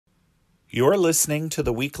You're listening to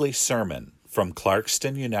the weekly sermon from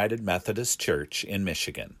Clarkston United Methodist Church in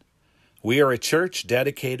Michigan. We are a church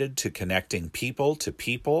dedicated to connecting people to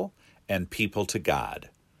people and people to God.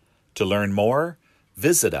 To learn more,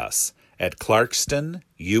 visit us at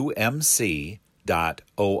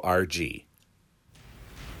clarkstonumc.org.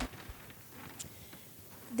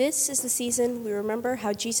 This is the season we remember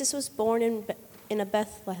how Jesus was born in a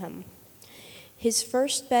Bethlehem. His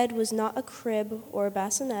first bed was not a crib or a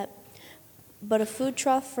bassinet, but a food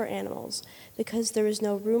trough for animals, because there was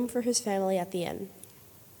no room for his family at the inn.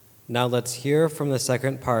 Now let's hear from the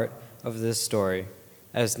second part of this story.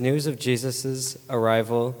 As news of Jesus'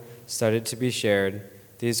 arrival started to be shared,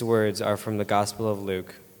 these words are from the Gospel of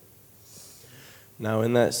Luke. Now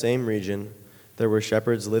in that same region, there were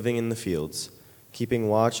shepherds living in the fields, keeping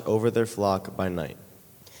watch over their flock by night.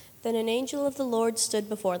 Then an angel of the Lord stood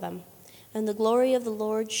before them, and the glory of the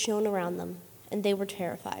Lord shone around them, and they were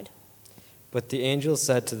terrified. But the angel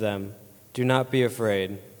said to them, "Do not be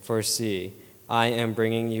afraid, for see, I am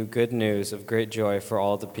bringing you good news of great joy for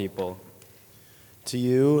all the people. To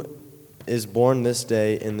you is born this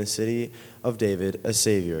day in the city of David a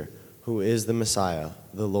Savior, who is the Messiah,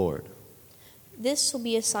 the Lord. This will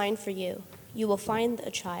be a sign for you. You will find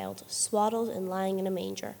a child, swaddled and lying in a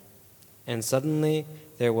manger." And suddenly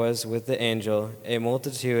there was with the angel a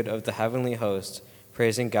multitude of the heavenly host,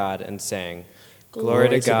 praising God and saying, "Glory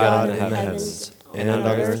to God in the heavens, and on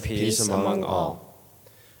earth peace among all."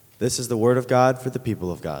 This is the word of God for the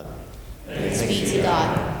people of God. Thanks be to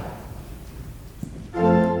God.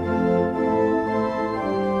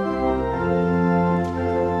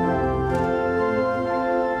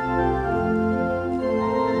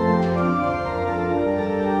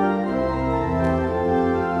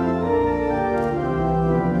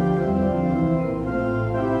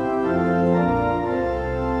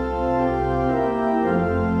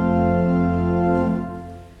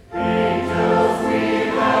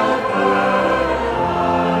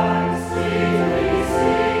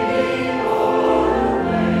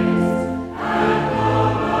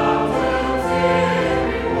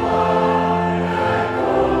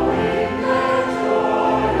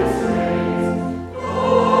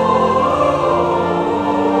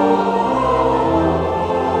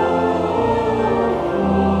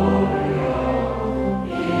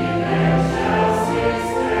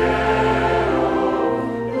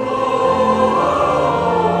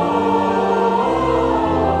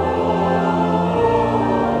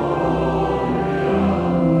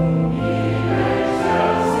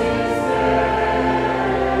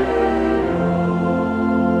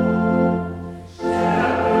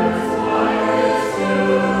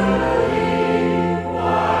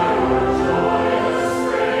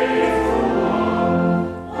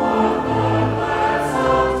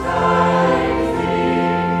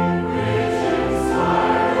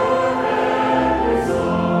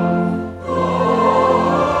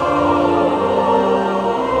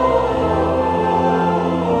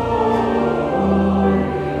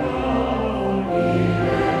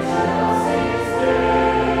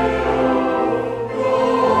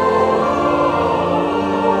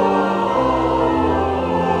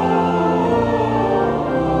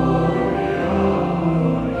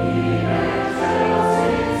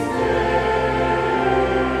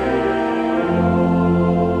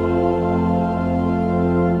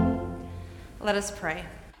 Let us pray.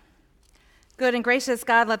 Good and gracious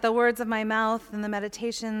God, let the words of my mouth and the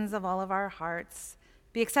meditations of all of our hearts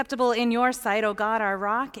be acceptable in your sight, O God, our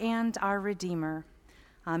rock and our Redeemer.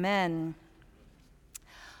 Amen.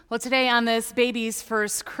 Well, today on this baby's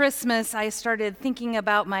first Christmas, I started thinking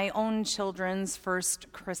about my own children's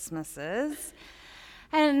first Christmases,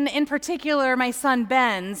 and in particular, my son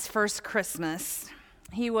Ben's first Christmas.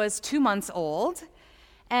 He was 2 months old,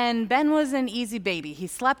 and Ben was an easy baby. He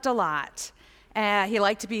slept a lot. He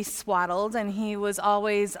liked to be swaddled, and he was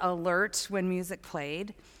always alert when music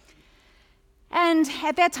played. And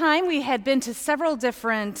at that time, we had been to several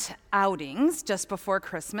different outings just before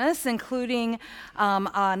Christmas, including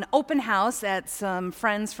an open house at some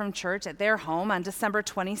friends from church at their home on December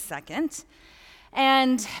 22nd.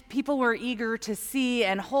 And people were eager to see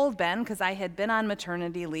and hold Ben because I had been on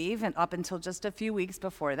maternity leave and up until just a few weeks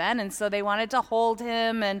before then. And so they wanted to hold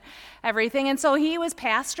him and everything. And so he was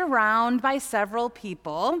passed around by several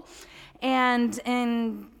people. And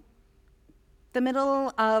in the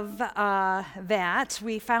middle of that,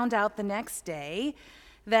 we found out the next day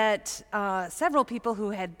that several people who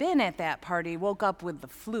had been at that party woke up with the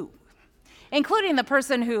flu, including the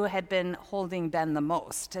person who had been holding Ben the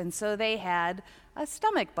most. And so they had a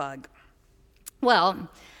stomach bug. Well,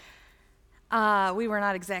 We were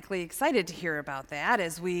not exactly excited to hear about that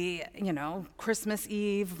as Christmas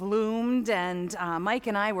Eve loomed, and Mike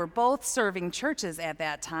and I were both serving churches at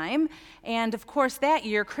that time. And of course, that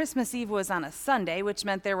year, Christmas Eve was on a Sunday, which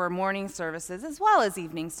meant there were morning services as well as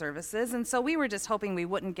evening services. And so we were just hoping we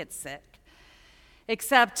wouldn't get sick.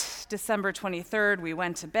 Except December 23rd, we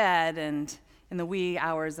went to bed, and in the wee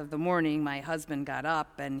hours of the morning, my husband got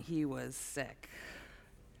up and he was sick.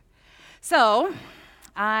 So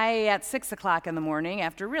I, at 6 o'clock in the morning,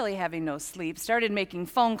 after really having no sleep, started making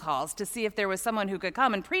phone calls to see if there was someone who could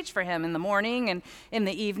come and preach for him in the morning and in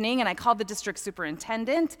the evening, and I called the district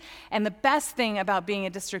superintendent. And the best thing about being a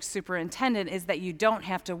district superintendent is that you don't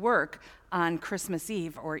have to work on Christmas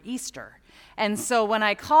Eve or Easter. And so when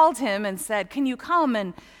I called him and said, "Can you come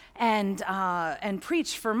and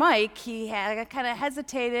preach for Mike?" he had kind of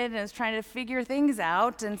hesitated and was trying to figure things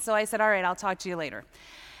out. And so I said, "All right, I'll talk to you later."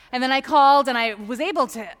 And then I called, and I was able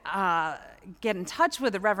to get in touch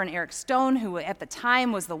with the Reverend Eric Stone, who at the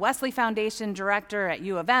time was the Wesley Foundation director at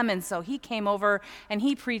U of M, and so he came over, and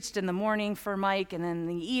he preached in the morning for Mike, and in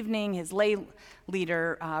the evening, his lay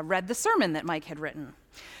leader read the sermon that Mike had written.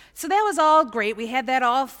 So that was all great. We had that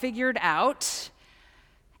all figured out.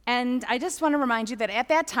 And I just want to remind you that at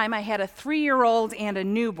that time I had a 3-year-old and a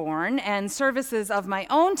newborn and services of my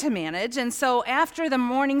own to manage. And so after the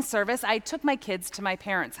morning service, I took my kids to my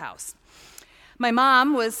parents' house. My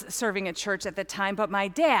mom was serving at church at the time, but my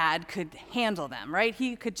dad could handle them, right?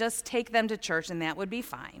 He could just take them to church and that would be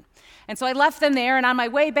fine. And so I left them there, and on my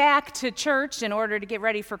way back to church in order to get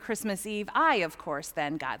ready for Christmas Eve, I, of course,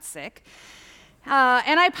 then got sick.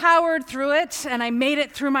 And I powered through it, and I made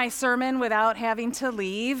it through my sermon without having to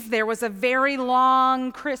leave. There was a very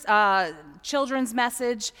long children's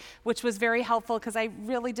message, which was very helpful because I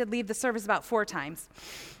really did leave the service about 4 times.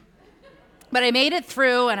 But I made it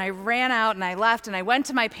through, and I ran out, and I left, and I went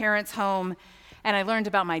to my parents' home, and I learned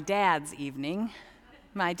about my dad's evening.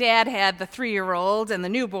 My dad had the 3-year-old and the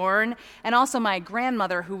newborn, and also my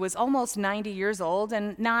grandmother, who was almost 90 years old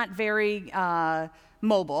and not very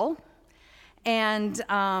mobile. And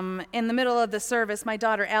in the middle of the service, my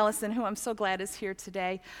daughter Allison, who I'm so glad is here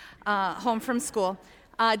today, home from school,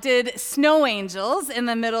 did snow angels in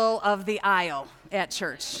the middle of the aisle at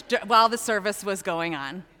church while the service was going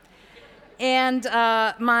on. And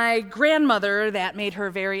my grandmother, that made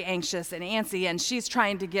her very anxious and antsy, and she's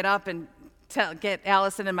trying to get up and get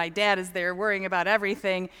Allison, and my dad is there worrying about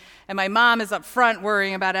everything, and my mom is up front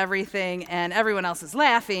worrying about everything, and everyone else is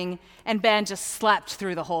laughing, and Ben just slept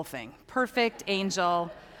through the whole thing. Perfect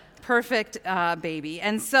angel, perfect baby.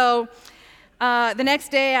 And so the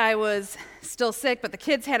next day I was still sick, but the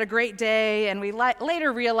kids had a great day, and we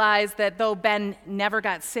later realized that though Ben never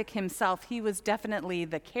got sick himself, he was definitely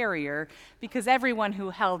the carrier because everyone who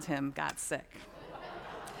held him got sick.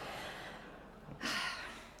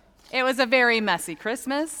 It was a very messy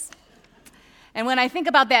Christmas. And when I think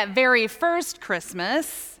about that very first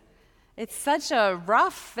Christmas, it's such a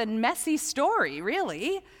rough and messy story,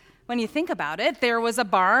 really, when you think about it. There was a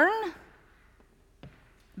barn.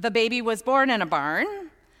 The baby was born in a barn,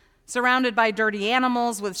 surrounded by dirty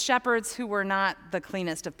animals with shepherds who were not the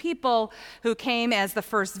cleanest of people, who came as the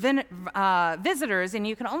first visitors, and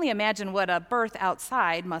you can only imagine what a birth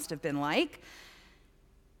outside must have been like.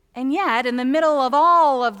 And yet, in the middle of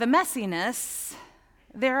all of the messiness,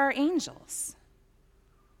 there are angels.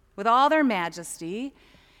 With all their majesty,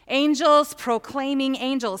 angels proclaiming,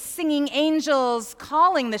 angels singing, angels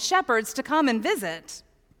calling the shepherds to come and visit.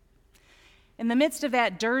 In the midst of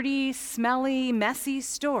that dirty, smelly, messy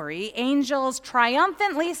story, angels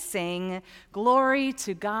triumphantly sing, "Glory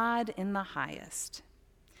to God in the highest."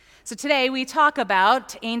 So today we talk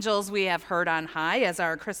about Angels We Have Heard on High as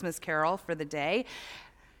our Christmas carol for the day.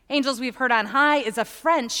 Angels We've Heard on High is a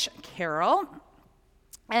French carol,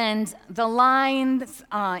 and the lines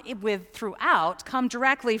throughout come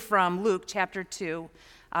directly from Luke chapter 2,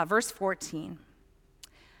 verse 14.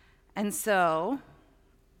 And so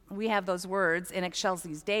we have those words in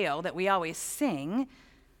Excelsis Deo that we always sing.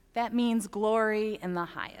 That means glory in the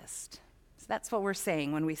highest. So that's what we're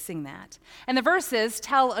saying when we sing that. And the verses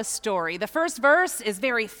tell a story. The first verse is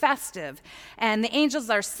very festive, and the angels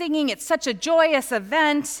are singing. It's such a joyous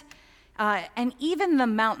event, and even the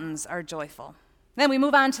mountains are joyful. Then we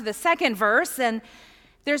move on to the second verse, and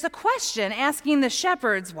there's a question asking the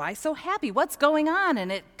shepherds, why so happy? What's going on?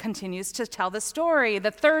 And it continues to tell the story. The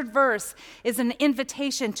third verse is an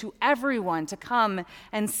invitation to everyone to come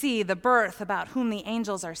and see the birth about whom the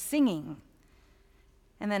angels are singing.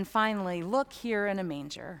 And then finally, look here in a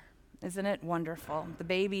manger. Isn't it wonderful? The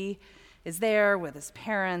baby is there with his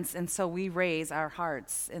parents, and so we raise our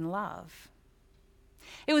hearts in love.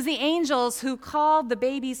 It was the angels who called the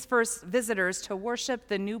baby's first visitors to worship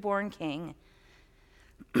the newborn king.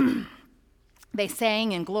 They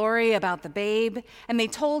sang in glory about the babe, and they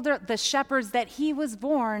told the shepherds that he was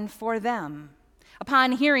born for them.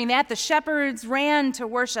 Upon hearing that, the shepherds ran to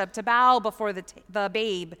worship, to bow before the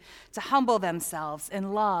babe, to humble themselves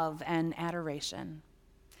in love and adoration.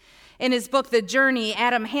 In his book, The Journey,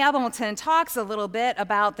 Adam Hamilton talks a little bit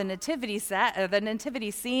about the nativity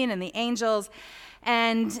scene and the angels,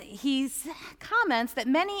 and he comments that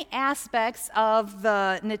many aspects of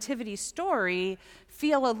the nativity story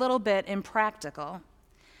feel a little bit impractical.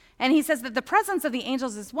 And he says that the presence of the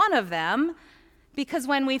angels is one of them, because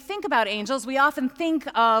when we think about angels, we often think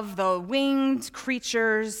of the winged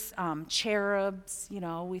creatures, cherubs,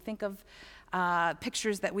 we think of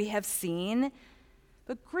pictures that we have seen.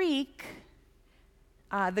 But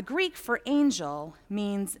the Greek for angel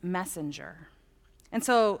means messenger. And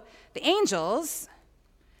so the angels,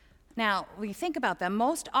 now we think about them,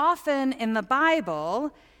 most often in the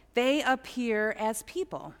Bible, they appear as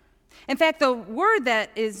people. In fact, the word that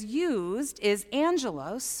is used is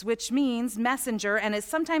angelos, which means messenger, and is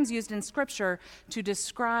sometimes used in Scripture to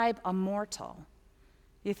describe a mortal.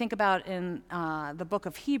 You think about in the book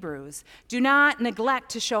of Hebrews, do not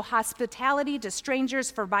neglect to show hospitality to strangers,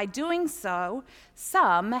 for by doing so,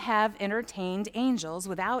 some have entertained angels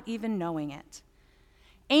without even knowing it.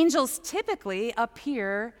 Angels typically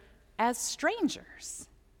appear as strangers,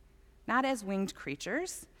 not as winged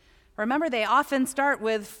creatures. Remember, they often start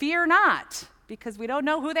with fear not, because we don't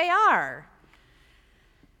know who they are.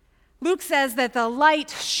 Luke says that the light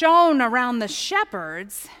shone around the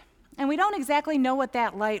shepherds, and we don't exactly know what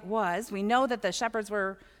that light was. We know that the shepherds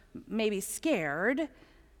were maybe scared,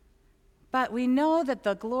 but we know that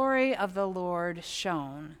the glory of the Lord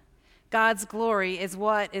shone. God's glory is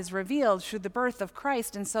what is revealed through the birth of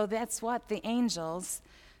Christ, and so that's what the angels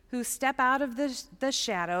who step out of the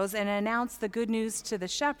shadows and announce the good news to the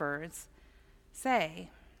shepherds say.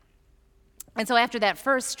 And so after that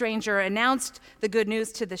first stranger announced the good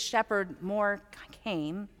news to the shepherd, more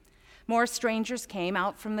strangers came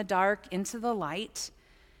out from the dark into the light.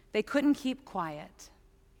 They couldn't keep quiet,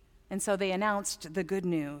 and so they announced the good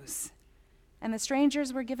news, and the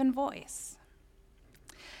strangers were given voice.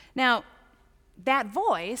 Now, that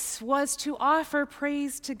voice was to offer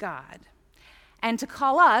praise to God and to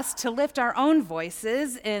call us to lift our own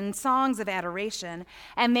voices in songs of adoration.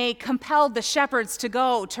 And they compelled the shepherds to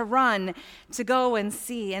go, to run, to go and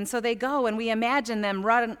see. And so they go, and we imagine them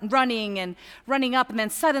running and running up, and then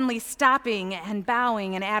suddenly stopping and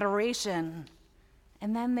bowing in adoration.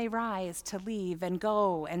 And then they rise to leave and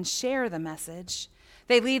go and share the message.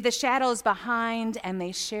 They leave the shadows behind, and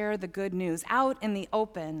they share the good news out in the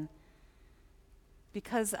open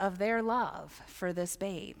because of their love for this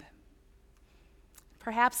babe.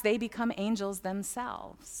 Perhaps they become angels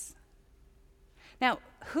themselves. Now,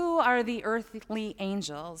 who are the earthly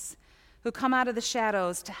angels who come out of the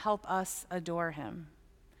shadows to help us adore him?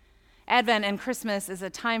 Advent and Christmas is a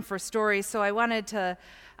time for stories, so I wanted to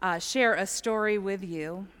share a story with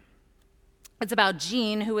you. It's about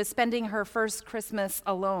Jean, who was spending her first Christmas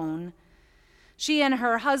alone. She and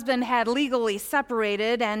her husband had legally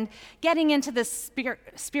separated, and getting into the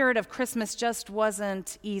spirit of Christmas just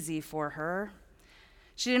wasn't easy for her.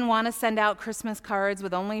 She didn't want to send out Christmas cards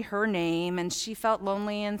with only her name, and she felt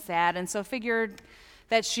lonely and sad, and so figured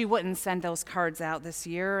that she wouldn't send those cards out this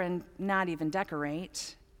year and not even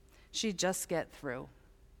decorate. She'd just get through.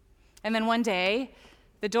 And then one day,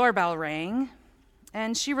 the doorbell rang,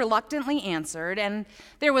 and she reluctantly answered, and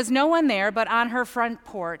there was no one there, but on her front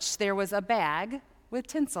porch there was a bag with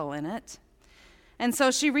tinsel in it. And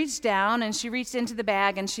so she reached down, and she reached into the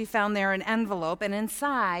bag, and she found there an envelope, and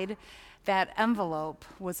inside that envelope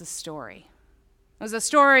was a story. It was a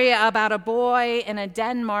story about a boy in a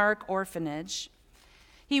Denmark orphanage.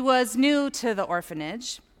 He was new to the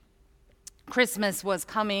orphanage. Christmas was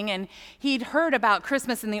coming, and he'd heard about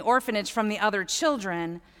Christmas in the orphanage from the other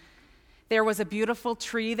children. There was a beautiful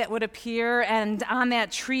tree that would appear, and on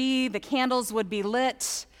that tree, the candles would be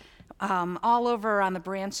lit all over on the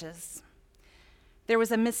branches. There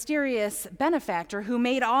was a mysterious benefactor who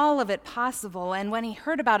made all of it possible, and when he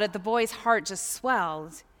heard about it, the boy's heart just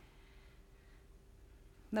swelled.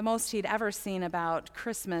 The most he'd ever seen about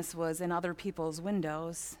Christmas was in other people's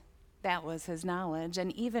windows. That was his knowledge,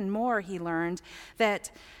 and even more he learned that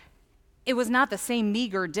it was not the same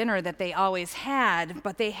meager dinner that they always had,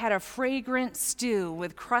 but they had a fragrant stew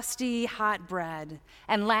with crusty, hot bread.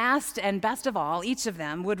 And last and best of all, each of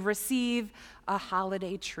them would receive a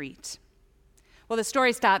holiday treat. Well, the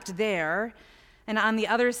story stopped there, And on the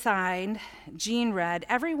other side, Jean read,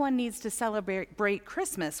 "Everyone needs to celebrate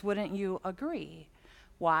Christmas, wouldn't you agree?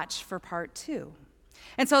 Watch for part 2.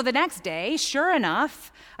 And so the next day, sure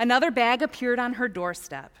enough, another bag appeared on her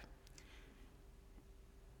doorstep.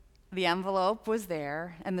 The envelope was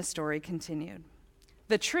there, and the story continued.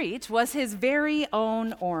 The treat was his very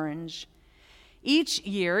own orange. Each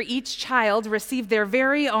year, each child received their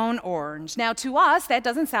very own orange. Now, to us, that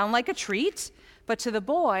doesn't sound like a treat, but to the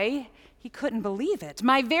boy, he couldn't believe it.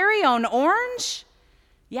 My very own orange?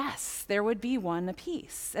 Yes, there would be one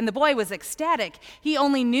apiece. And the boy was ecstatic. He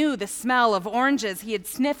only knew the smell of oranges. He had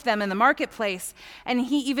sniffed them in the marketplace, and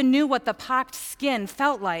he even knew what the pocked skin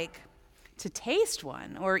felt like. To taste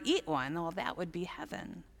one or eat one, well, that would be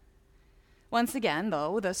heaven. Once again,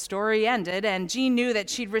 though, the story ended, and Jean knew that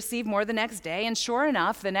she'd receive more the next day, and sure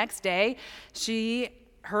enough, the next day, she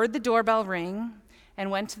heard the doorbell ring and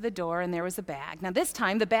went to the door, and there was a bag. Now, this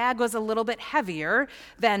time, the bag was a little bit heavier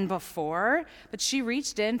than before, but she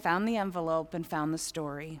reached in, found the envelope, and found the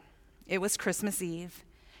story. It was Christmas Eve,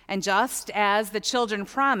 and just as the children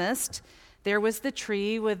promised, there was the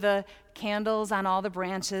tree with the candles on all the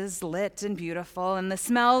branches lit and beautiful, and the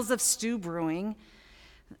smells of stew brewing.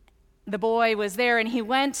 The boy was there, and he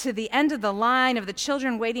went to the end of the line of the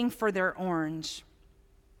children waiting for their orange.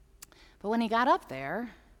 But when he got up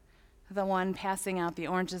there, the one passing out the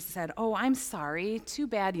oranges said, "Oh, I'm sorry. Too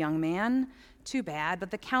bad, young man. Too bad.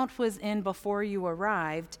 But the count was in before you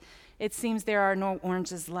arrived. It seems there are no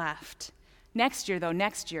oranges left. Next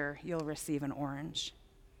year, you'll receive an orange."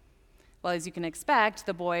 Well, as you can expect,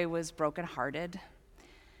 the boy was brokenhearted.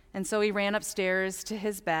 And so he ran upstairs to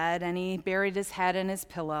his bed, and he buried his head in his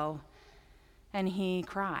pillow, and he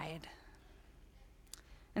cried.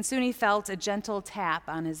 And soon he felt a gentle tap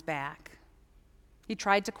on his back. He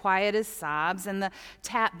tried to quiet his sobs, and the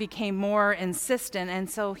tap became more insistent, and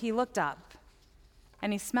so he looked up,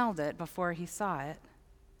 and he smelled it before he saw it.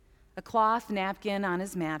 A cloth napkin on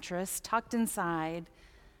his mattress, tucked inside,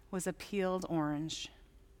 was a peeled orange.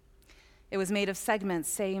 It was made of segments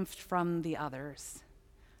saved from the others,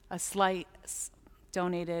 a slice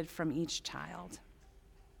donated from each child.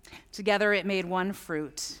 Together it made one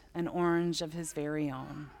fruit, an orange of his very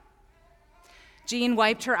own. Jean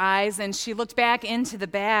wiped her eyes, and she looked back into the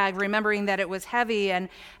bag, remembering that it was heavy, and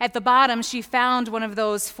at the bottom she found one of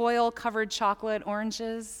those foil-covered chocolate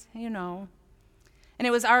oranges, and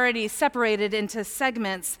it was already separated into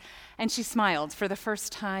segments, and she smiled for the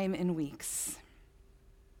first time in weeks.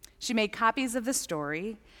 She made copies of the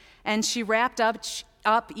story, and she wrapped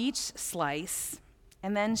up each slice,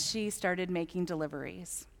 and then she started making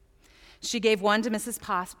deliveries. She gave one to Mrs.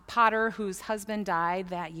 Potter, whose husband died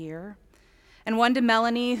that year, and one to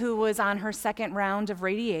Melanie, who was on her second round of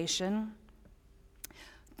radiation,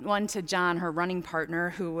 one to John, her running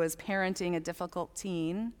partner, who was parenting a difficult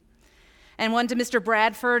teen, and one to Mr.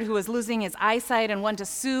 Bradford, who was losing his eyesight, and one to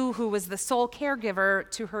Sue, who was the sole caregiver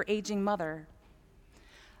to her aging mother.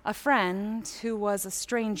 A friend who was a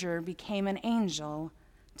stranger became an angel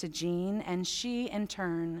to Jean, and she, in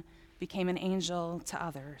turn, became an angel to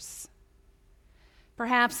others.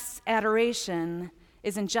 Perhaps adoration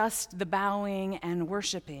isn't just the bowing and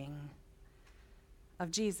worshiping of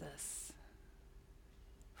Jesus.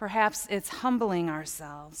 Perhaps it's humbling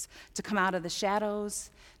ourselves to come out of the shadows,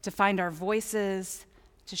 to find our voices,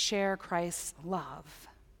 to share Christ's love.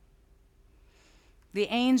 The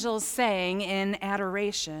angels sang in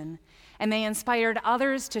adoration, and they inspired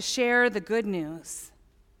others to share the good news.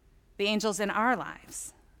 The angels in our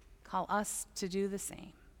lives call us to do the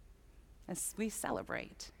same as we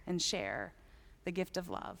celebrate and share the gift of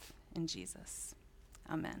love in Jesus.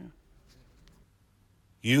 Amen.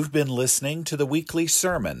 You've been listening to the weekly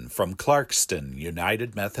sermon from Clarkston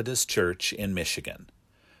United Methodist Church in Michigan.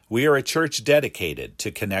 We are a church dedicated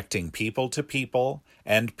to connecting people to people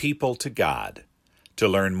and people to God. To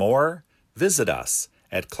learn more, visit us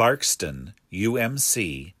at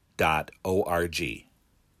clarkstonumc.org.